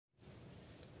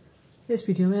यस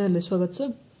भिडियोमा यहाँलाई स्वागत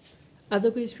छ।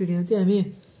 आजको यस भिडियोमा चाहिँ हामी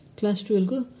क्लास 12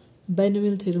 को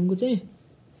बाइनोमियल थ्योरमको चाहिँ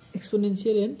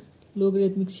एक्सपोनेन्शियल एन्ड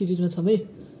लोगरिथमिक सिरिजमा छौं है।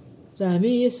 र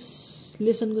हामी यस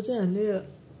लेसनको चाहिँ हामीले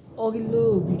अघिल्लो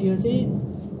भिडियो चाहिँ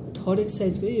थर्ड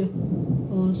एक्सरसाइजको यो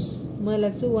मलाई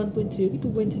लाग्छ 1.3 हो कि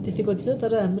 2.3 त्यस्तै कति छ,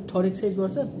 तर हाम्रो थर्ड एक्सरसाइज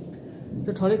पर्छ।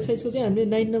 र थर्ड एक्सरसाइजको चाहिँ हामीले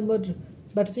 9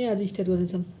 नम्बरबाट चाहिँ आज स्टार्ट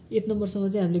गर्नेछौं। 8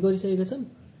 नम्बरसम्म चाहिँ हामीले गरिसकेका छौं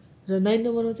र 9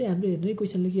 नम्बरमा चाहिँ हामीले हेर्नु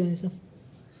क्वेशनले के भनेछ।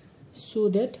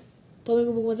 सो दैट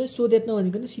तपाईको बुकमा चाहिँ सो दैट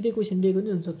नभनिकन सिधै क्वेशन दिएको नि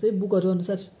हुन सक्छ है बुकहरु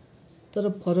अनुसार, तर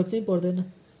फरक चाहिँ पर्दैन।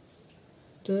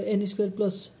 र n² +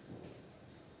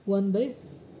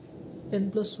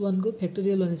 1/n+1 को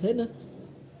फ्याक्टोरियल भनेछ हैन।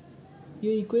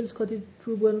 यो इक्वल्स कति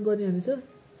प्रुभ गर्नुपर्ने भनेछ।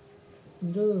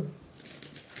 हाम्रो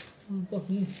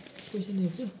पक्ने क्वेशन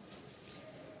हेर्छु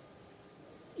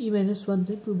e-1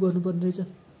 चाहिँ प्रुभ गर्नुपर्ने रहेछ।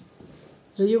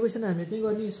 र यो क्वेशन हामीले चाहिँ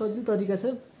गर्ने सजिलो तरिका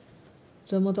छ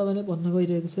र म तपाईलाई भन्न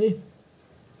गइरहेको छु है।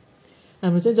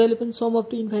 हाम्रो चाहिँ जहिले पनि सम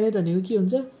अप टु इन्फाइनाइट भनेको के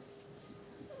हुन्छ,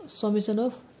 समेसन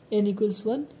अफ n =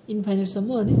 1 इन्फाइनाइट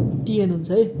सम्म अनि tn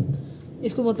हुन्छ है।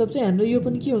 यसको मतलब चाहिँ हाम्रो यो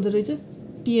पनि के हुँदो रहेछ,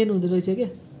 tn हुँदो रहेछ के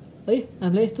है।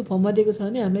 हामीलाई यस्तो फर्ममा दिएको छ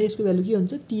भने हामीलाई यसको भ्यालु के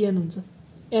हुन्छ, tn हुन्छ।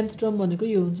 nth टर्म भनेको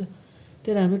यो हुन्छ।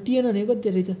 तर हाम्रो tn भनेको कति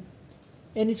रहेछ,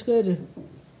 n²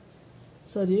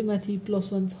 सरी है माथि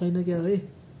 +1 छैन क्या है,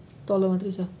 तल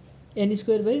मात्रै छ।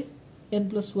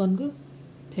 n²/n+1 को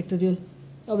फ्याक्टोरियल।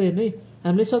 अब हेर्नु है,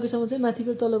 हामीले सकेसम्म चाहिँ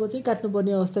माथिको तलको चाहिँ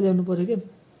काट्नुपर्ने अवस्था ल्याउनु पर्यो के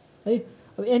है।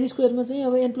 अब n² मा चाहिँ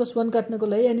अब n+1 काट्नको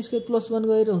लागि n² +1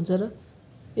 गएर हुन्छ र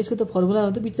यसको त फर्मुला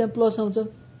हो त बिचमा प्लस आउँछ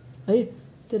है।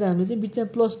 तर हामीले चाहिँ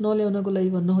बिचमा प्लस नल्याउनको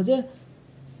लागि भन्नु खोजे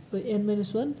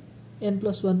n-1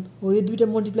 n+1 हो। यो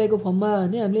दुईटा मल्टिप्लाईको फर्ममा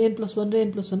भने हामीले n+1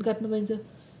 र n+1 काट्न पाइन्छ।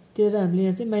 त्यही हामीले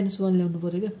यहाँ चाहिँ -1 ल्याउनु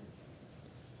पर्यो के।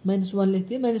 -1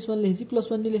 लेख्थे, -1 लेखेपछि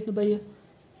 +1 ले लेख्न पाइयो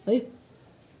है।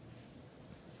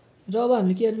 र अब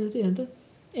हामीले के गर्नु मिल्छ हेर्नु त,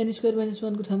 n² -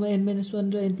 1 को ठाउँमा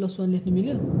n-1 र n+1 लेख्न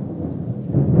मिल्यो।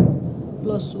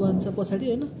 +1 छ पछाडी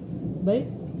हैन, बाइ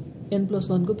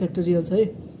n+1 को फ्याक्टोरियल छ है।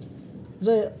 र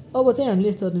अब चाहिँ हामीले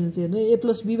यस्तो गर्नु मिल्छ हेर्नु, a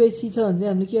 + b/c छ भने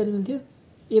चाहिँ हामीले के गर्नु मिल्थ्यो,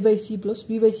 a/c +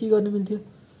 b/c गर्नु मिल्थ्यो।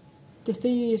 त्यस्तै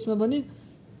यसमा पनि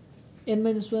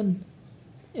n-1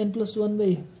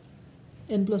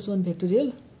 n+1/n+1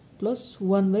 फ्याक्टोरियल +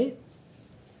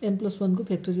 1/n+1 को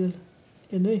फ्याक्टोरियल।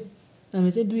 हेर्नु है,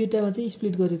 हामीले चाहिँ दुईटामा चाहिँ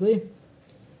स्प्लिट गरेको है।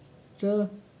 र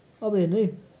अब हेर्नु है,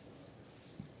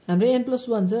 हाम्रो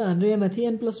n+1 छ, हाम्रो यहाँ माथि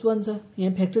n+1 छ,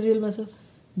 यहाँ फ्याक्टोरियलमा छ।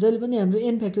 जहिले पनि हाम्रो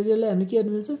n फ्याक्टोरियललाई हामीले के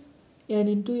गर्नु मिल्छ, n ×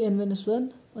 n-1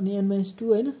 अनि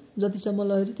n-2 हैन, जतिसम्म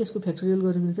लगेर त्यसको फ्याक्टोरियल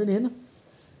गर्नु मिल्छ नि हैन।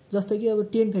 जस्तै कि अब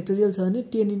 10 फ्याक्टोरियल छ भने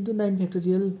 10 × 9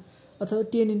 फ्याक्टोरियल अथवा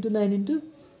 10 × 9 ×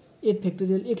 8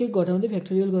 फ्याक्टोरियल एक एक घटाउँदै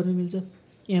फ्याक्टोरियल गर्नु मिल्छ।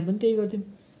 यहाँ पनि त्यही गर्दियौं।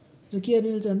 र के गर्नु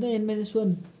मिल्छ भन्दा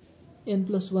n-1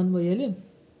 n+1 भइहाल्यो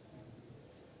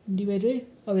डिभाइड बाइ,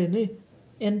 अब हेर्नु है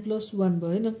n+1 भयो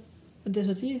हैन, अनि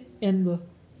त्यसपछि n भयो।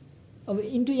 अब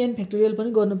इन्टु n फ्याक्टोरियल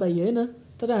पनि गर्न पाइयो हैन,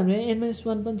 तर हाम्रो यहाँ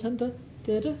n-1 पनि छ नि त,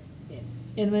 त्यही भएर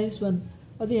n-1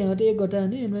 अझ यहाँबाट एक घटायो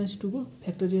भने n-2 को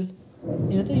फ्याक्टोरियल।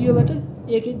 यहाँ त योबाट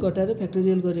एक एक घटाएर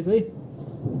फ्याक्टोरियल गरेको है।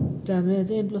 र हाम्रो यहाँ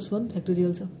चाहिँ n+1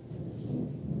 फ्याक्टोरियल छ।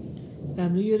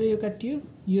 हाम्रो यो र यो काटियो,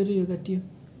 यो र यो काटियो,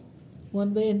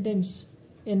 1/n times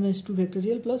n-2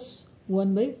 factorial +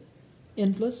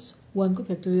 1/n+1 को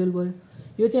फ्याक्टोरियल भयो।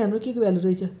 यो चाहिँ हाम्रो के को भ्यालु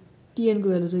रहेछ, tn को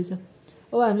भ्यालु रहेछ।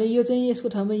 अब हामीले यो चाहिँ यसको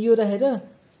ठाउँमा यो राखेर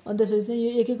अनि त्यसपछि चाहिँ यो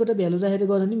एक एकवटा भ्यालु राखेर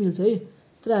गर्न नि मिल्छ है।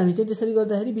 तर हामी चाहिँ त्यसरी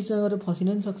गर्दाखेरि बिचमा गएर फसिन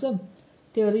नि सक्छ।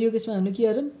 त्यही भएर यो केसमा हामीले के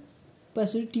गरौँ,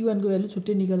 पाछुरी t1 को भ्यालु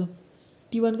छुट्टै निकालौँ।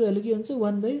 t1 को भ्यालु के हुन्छ,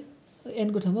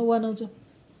 1/n को ठाउँमा 1 आउँछ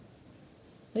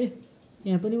है।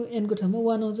 यहाँ पनि n को ठाउँमा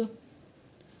 1 आउँछ।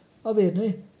 अब हेर्नु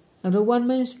है, हाम्रो 1 -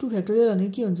 2 फ्याक्टोरियल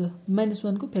भनेको के हुन्छ,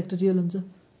 -1 को फ्याक्टोरियल हुन्छ।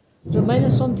 र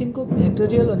माइनस समथिङ को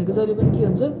फ्याक्टोरियल भनेको जहिले पनि के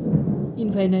हुन्छ,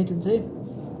 इन्फाइनाइट हुन्छ है।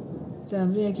 र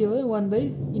हाम्रो यहाँ के भयो,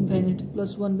 1/∞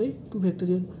 + 1/2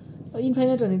 फ्याक्टोरियल।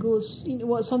 इन्फाइनाइट भनेको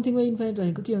समथिङमा इन्फाइनाइट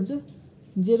भनेको के हुन्छ,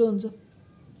 0 हुन्छ,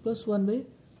 +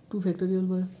 1/2 फ्याक्टोरियल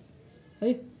भयो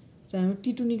है। र हाम्रो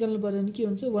t2 निकाल्नु पर्यो भने के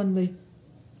हुन्छ, 1/,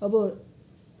 अब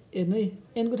हेर्नु है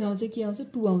n को ठाउँमा चाहिँ के आउँछ,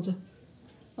 2 आउँछ।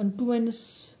 अनि 2 -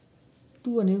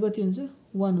 2 भनेको कति हुन्छ,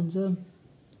 1 हुन्छ,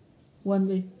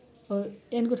 1/, अब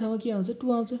n को ठाउँमा के आउँछ,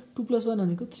 2 आउँछ। 2 + 1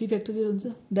 भनेको 3 फ्याक्टोरियल हुन्छ।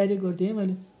 डाइरेक्ट गरिदिएँ है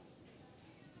मैले,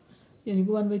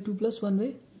 भनेको 1/2 +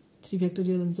 1/3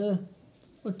 फ्याक्टोरियल हुन्छ।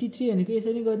 अब t3 भनेको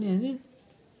यसरी गर्ने हैन।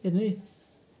 हेर्नु है,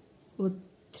 अब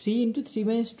 3 ×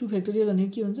 3 - 2 फ्याक्टोरियल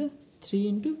भनेको के हुन्छ,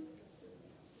 3 ×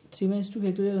 3 - 2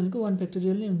 फ्याक्टोरियल भनेको 1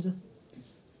 फ्याक्टोरियल नै हुन्छ।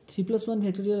 3 + 1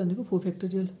 फ्याक्टोरियल भनेको 4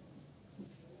 फ्याक्टोरियल।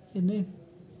 हेर्नु है,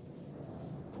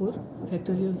 4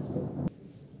 फ्याक्टोरियल।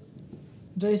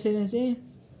 र यसरी चाहिँ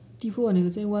t4 भनेको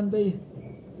चाहिँ 1/,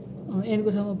 n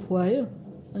को ठाउँमा 4 आयो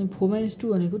अनि 4 - 2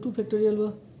 भनेको 2 फ्याक्टोरियल भयो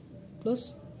प्लस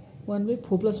 1/4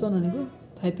 + 1 भनेको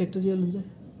 5 फ्याक्टोरियल हुन्छ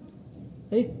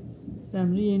है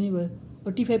हाम्रो यही नै भयो अब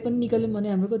t5 पनि निकाल्यौं भने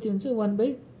हाम्रो कति हुन्छ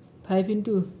 1/5 *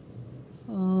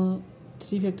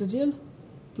 3 फ्याक्टोरियल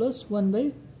प्लस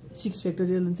 1/6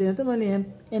 फ्याक्टोरियल हुन्छ यहाँ त मैले यहाँ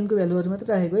n को भ्यालुहरु मात्र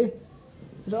राखेको है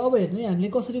र अब हेर्नु है हामीले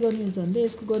कसरी गर्न मिल्छ भन्दा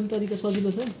यसको गर्ने तरिका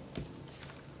सजिलो छ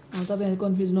तपाईहरु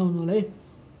कन्फ्युज नहुनु होला है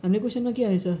हामीले क्वेशनमा के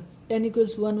भनेछ n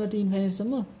 = 1 बाट इन्फाइनाइट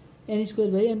सम्म n² / n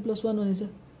 + 1 भनेछ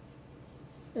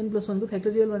n + 1 को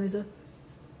फ्याक्टोरियल भनेछ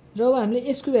र अब हामीले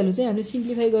यसको भ्यालु चाहिँ हामीले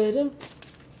सिम्प्लिफाई गरेर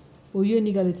हो यो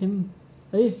निकालेको थियौं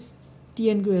है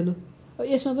tn को भ्यालु अब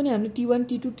यसमा पनि हामीले t1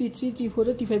 t2 t3 t4 र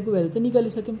t5 को भ्यालु त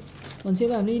निकालिसक्यौं भनेपछि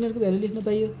अब हामीले यिनीहरुको भ्यालु लेख्न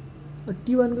पाइयो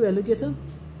t1 को भ्यालु के छ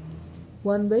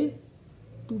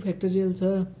 1/2 फ्याक्टोरियल छ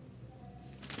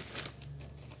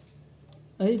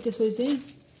है त्यसपछि चाहिँ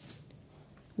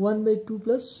 1/2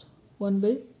 प्लस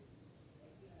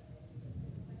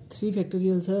 1/3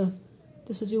 फ्याक्टोरियल छ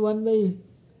त्यसपछि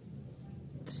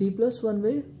 1/3 प्लस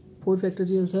 1/4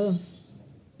 फ्याक्टोरियल छ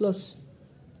प्लस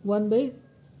 1/4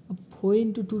 *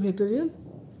 2 फ्याक्टोरियल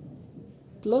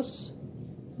प्लस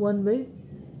 1/5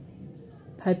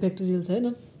 फ्याक्टोरियल छ हैन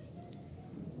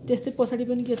त्यस्तै पछाडी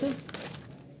पनि के छ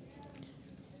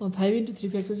 5 * 3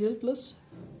 फ्याक्टोरियल प्लस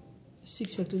 6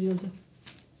 फ्याक्टोरियल छ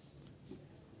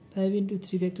 5 *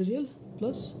 3 फ्याक्टोरियल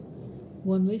प्लस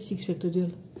 1/6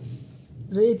 फ्याक्टोरियल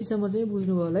र यतिसम्म चाहिँ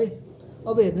बुझ्नुभयो होला है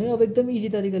अब हेर्नु है अब एकदम इजी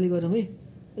तरिकाले गरौँ है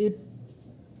यो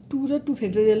 2 र 2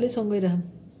 फ्याक्टोरियलले सँगै राखौँ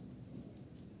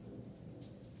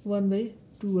 1/2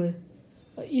 भयो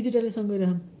यी दुईटाले सँगै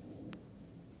राखौँ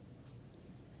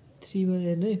 3 भयो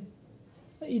हेर्नु है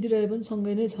यी दुईटाले पनि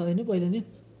सँगै नै छ हैन पहिला नै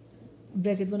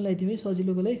ब्र्याकेट पनि लगाइदिउँ है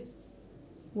सजिलोको लागि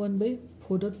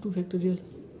 1/4.2 factorial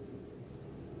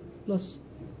plus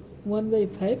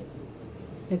 1/5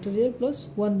 factorial plus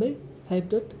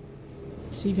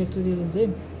 1/5.3 factorial हुन्छ है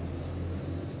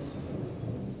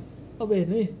अब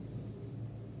हेर्नु है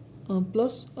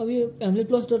प्लस अब यो हामीले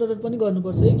प्लस डट डट पनि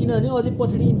गर्नुपर्छ है किनभने अझै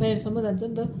पछाडी इन्फाइनाइट सम्म जान्छ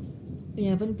नि त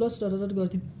यहाँ पनि प्लस डट डट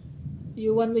गर्दियौं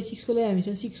यो 1/6 को लागि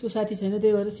हामीसँग 6 को साथी छैन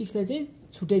त्यही भएर 6 लाई चाहिँ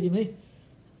छुट्याइदिउँ है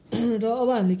र अब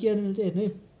हामीले के गर्न मिल्छ हेर्नु है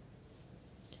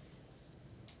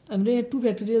हाम्रो यहाँ 2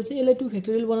 फ्याक्टोरियल छ यसलाई 2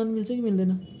 फ्याक्टोरियल बनाउन मिल्छ कि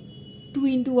मिल्दैन 2 *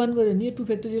 1 गरे भने यो 2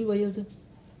 फ्याक्टोरियल भइहाल्छ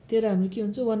त्यही हाम्रो के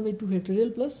हुन्छ 1/2 फ्याक्टोरियल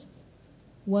प्लस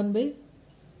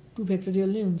 1/2 फ्याक्टोरियल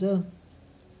नै हुन्छ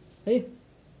है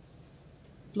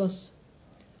प्लस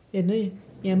हेर्नु है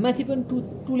यहाँ माथि पनि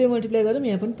 2 ले मल्टिप्लाई गरौँ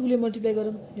यहाँ पनि 2 ले मल्टिप्लाई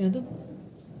गरौँ यहाँ त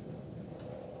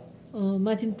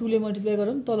माथि 2 ले मल्टिप्लाई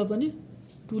गरौँ तल पनि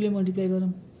 2 ले मल्टिप्लाई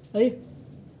गरौँ है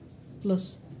प्लस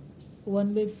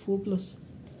 1/4 प्लस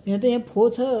यहाँ त यहाँ 4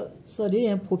 छ सरी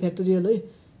यहाँ 4 फ्याक्टोरियल है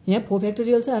यहाँ 4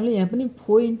 फ्याक्टोरियल छ हामीले यहाँ पनि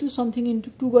 4 * समथिङ *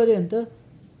 2 गरे भने त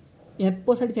यहाँ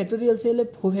पछाडी फ्याक्टोरियल छ यसले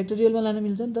 4 फ्याक्टोरियलमा लान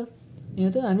मिल्छ नि त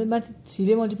यहाँ त हामीले माथि 3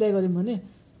 ले मल्टिप्लाई गर्यौं भने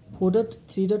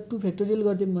 4.3.2 फ्याक्टोरियल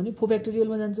गर्दियौं भने 4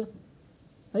 फ्याक्टोरियलमा जान्छ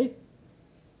है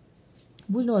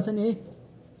बुझ्नु भएको छ नि है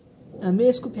हामीले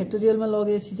यसको फ्याक्टोरियलमा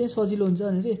लगेपछि चाहिँ सजिलो हुन्छ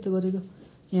भनेर यस्तो गरेको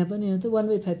यहाँ पनि यहाँ त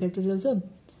 1/5 फ्याक्टोरियल छ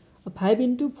 5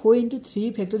 * 4 *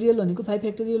 3 फ्याक्टोरियल भनेको 5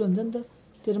 फ्याक्टोरियल हुन्छ नि त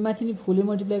त्यसले माथि नि 4 ले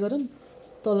मल्टिप्लाई गरौँ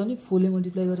तल नि 4 ले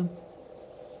मल्टिप्लाई गरौँ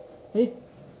है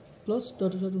प्लस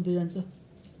डट डट हुँदै जान्छ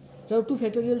र 2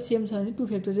 फ्याक्टोरियल सेम छ भने 2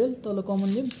 फ्याक्टोरियल तल कमन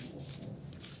लियौं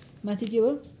माथि के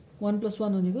भयो 1 +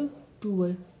 1 भनेको 2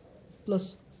 भयो प्लस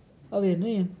अब हेर्नु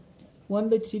यहाँ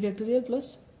 1/3 फ्याक्टोरियल प्लस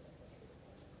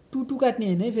 2 काट्ने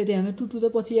हैन है फेरि हामी 2 त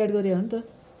पछि एड गरे हो नि त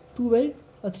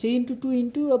 2/3 *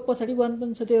 2 अब पछाडी 1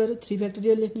 पनि छ त्यही भएर 3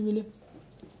 फ्याक्टोरियल लेख्न मिल्यो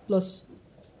प्लस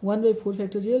 1/4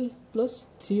 फ्याक्टोरियल प्लस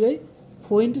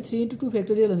 3/4 * 3 * 2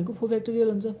 फ्याक्टोरियल भनेको 4 फ्याक्टोरियल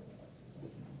हुन्छ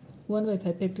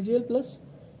 1/5 फ्याक्टोरियल प्लस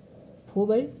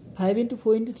 4/5 *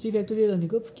 4 * 3 फ्याक्टोरियल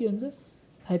भनेको के हुन्छ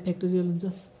 5 फ्याक्टोरियल हुन्छ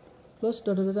प्लस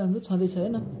डट डट हाम्रो छँदै छ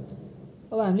हैन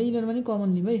अब हामीले यिनीहरुमा नि कमन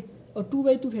लियौं है अब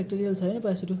 2/2 फ्याक्टोरियल छ हैन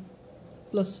पासुटु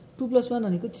प्लस 2 + 1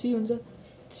 भनेको 3 हुन्छ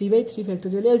 3/3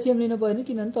 फ्याक्टोरियल एलसीएम लिन पर्दैन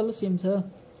किनभने तल सेम छ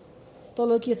तल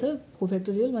के छ 4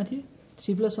 फ्याक्टोरियल माथि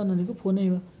 3 + 1 भनेको 4 नै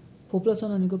हो 4 + 1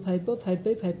 भनेको 5 भयो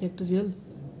 5/5 फ्याक्टोरियल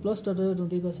प्लस डट डट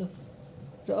हुँदै गछ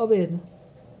र अब हेर्नु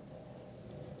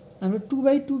हाम्रो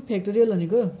 2/2 फ्याक्टोरियल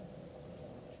भनेको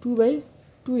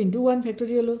 2/2 * 1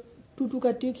 फ्याक्टोरियल हो 2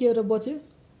 काट्यो के र बच्यो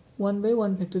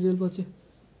 1/1 फ्याक्टोरियल बच्यो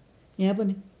यहाँ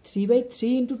पनि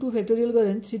 3/3 * 2 फ्याक्टोरियल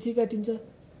गरे भने 3 काटिन्छ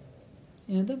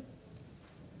यहाँ त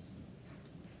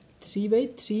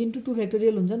 3/3 * 2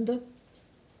 फ्याक्टोरियल हुन्छ नि त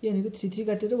यो भनेको 3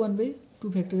 काटेर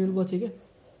 1/2 फ्याक्टोरियल बच्यो के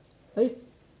है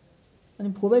अनि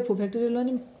 4/4 फ्याक्टोरियलमा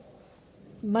नि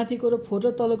माथिको र 4 र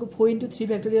तलको 4 * 3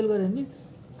 फ्याक्टोरियल गरे भने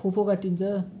 4 काटिन्छ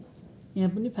यहाँ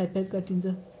पनि 5 काटिन्छ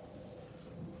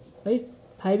है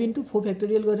 5 × 4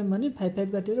 फ्याक्टोरियल गऱ्यौँ भने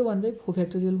 5 काटेर 1/4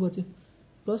 फ्याक्टोरियल बच्यो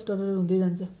प्लस डट हुँदै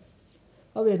जान्छ।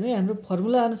 अब हेर्नु है हाम्रो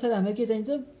फर्मुला अनुसार हामीलाई के चाहिन्छ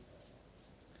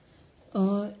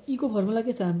को फर्मुला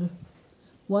के छ हाम्रो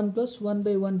 1 +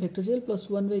 1/1 factorial plus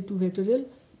 1/2 factorial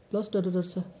plus dot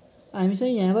छ।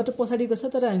 हामीसँग यहाँबाट पछाडिको छ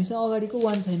तर हामीसँग अगाडिको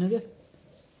 1 छैन क्या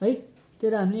है,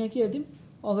 त्यही हामीले यहाँ के गर्दियौँ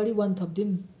अगाडि 1 थप्दियौँ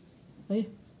है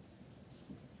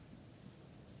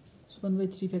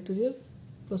 1/3 factorial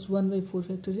plus 1/4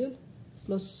 factorial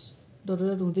plus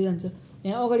dot हुँदै जान्छ।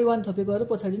 यहाँ अगाडि 1 थपेको र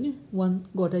पछाडि नि 1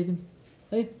 घटाइदिउँ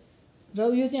है। र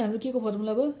यो चाहिँ हाम्रो के को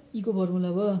फर्मुला भयो को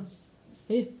फर्मुला भयो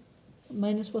है,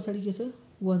 माइनस पछाडि के छ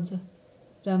 1 छ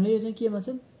र हामीले यो चाहिँ केमा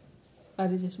छ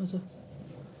आरएचएसमा छ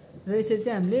र यसरी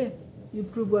चाहिँ हामीले यो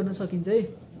प्रुभ गर्न सकिन्छ है।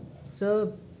 र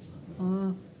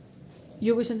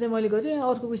यो क्वेसन चाहिँ मैले गरेँ,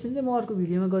 अर्को क्वेसन चाहिँ म अर्को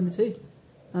भिडियोमा गर्नेछु है।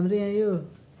 हाम्रो यहाँ यो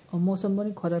मौसम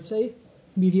पनि खराब छ है,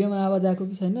 भिडियोमा आवाज आएको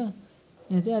कि छैन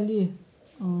यहाँ चाहिँ अलि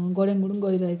गड्याङ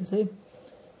गइरहेको छ है।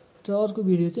 र अर्को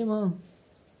भिडियो चाहिँ म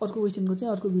अर्को क्वेसनको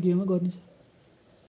चाहिँ अर्को भिडियोमा गर्नेछु।